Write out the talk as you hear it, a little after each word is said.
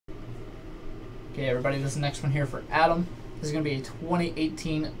Okay, everybody, this next one here for Adam. This is going to be a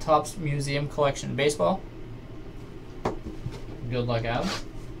 2018 Topps Museum Collection Baseball. Good luck, Adam.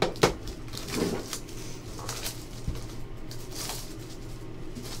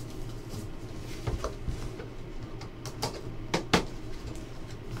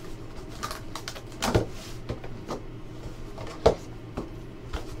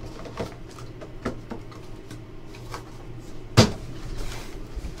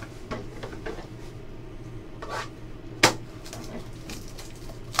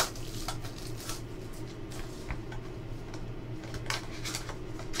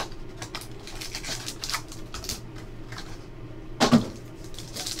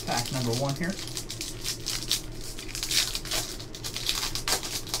 Pack number 1 here.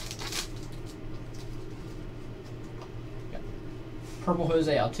 Got Purple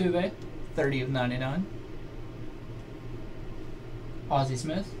Jose Altuve, 30 of 99. Ozzie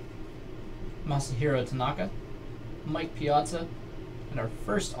Smith, Masahiro Tanaka, Mike Piazza, and our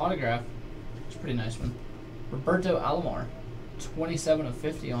first autograph, it's a pretty nice one, Roberto Alomar, 27 of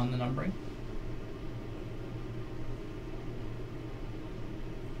 50 on the numbering.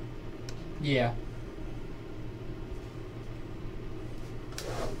 Yeah.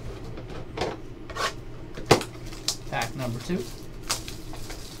 Pack number 2.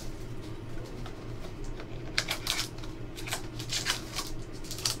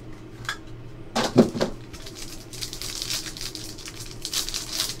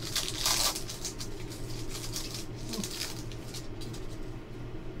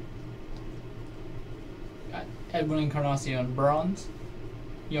 Got Edwin Encarnacion bronze,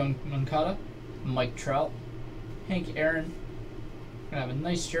 Young Moncada, Mike Trout, Hank Aaron. Gonna have a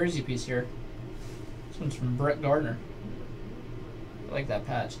nice jersey piece here. This one's from Brett Gardner. I like that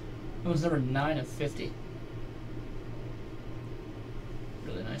patch. That one's number 9 of 50.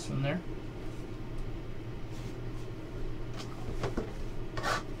 Really nice one there.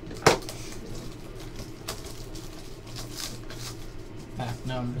 Pack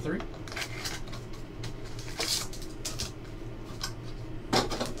number 3.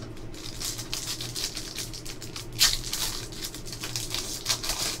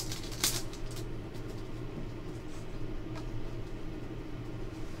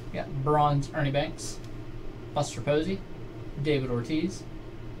 Got bronze Ernie Banks, Buster Posey, David Ortiz,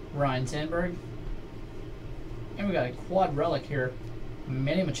 Ryan Sandberg, and we got a quad relic here,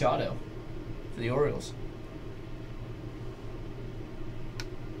 Manny Machado for the Orioles.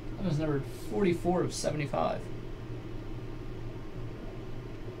 That was numbered 44 of 75.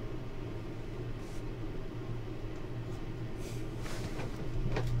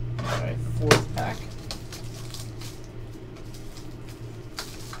 Alright, 4th pack.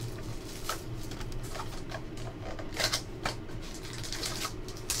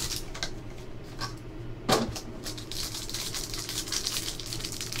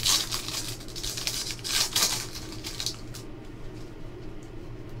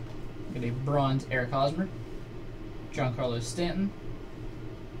 Got a bronze Eric Hosmer, Giancarlo Stanton,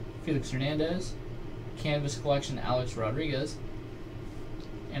 Felix Hernandez, Canvas Collection Alex Rodriguez,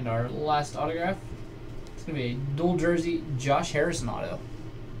 and our last autograph, it's going to be a dual jersey Josh Harrison auto.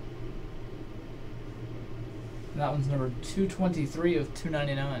 And that one's number 223 of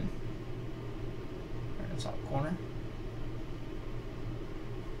 299. Right in the top corner.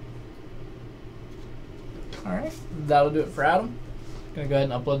 Alright, that'll do it for Adam. Gonna go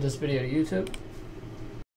ahead and upload this video to YouTube.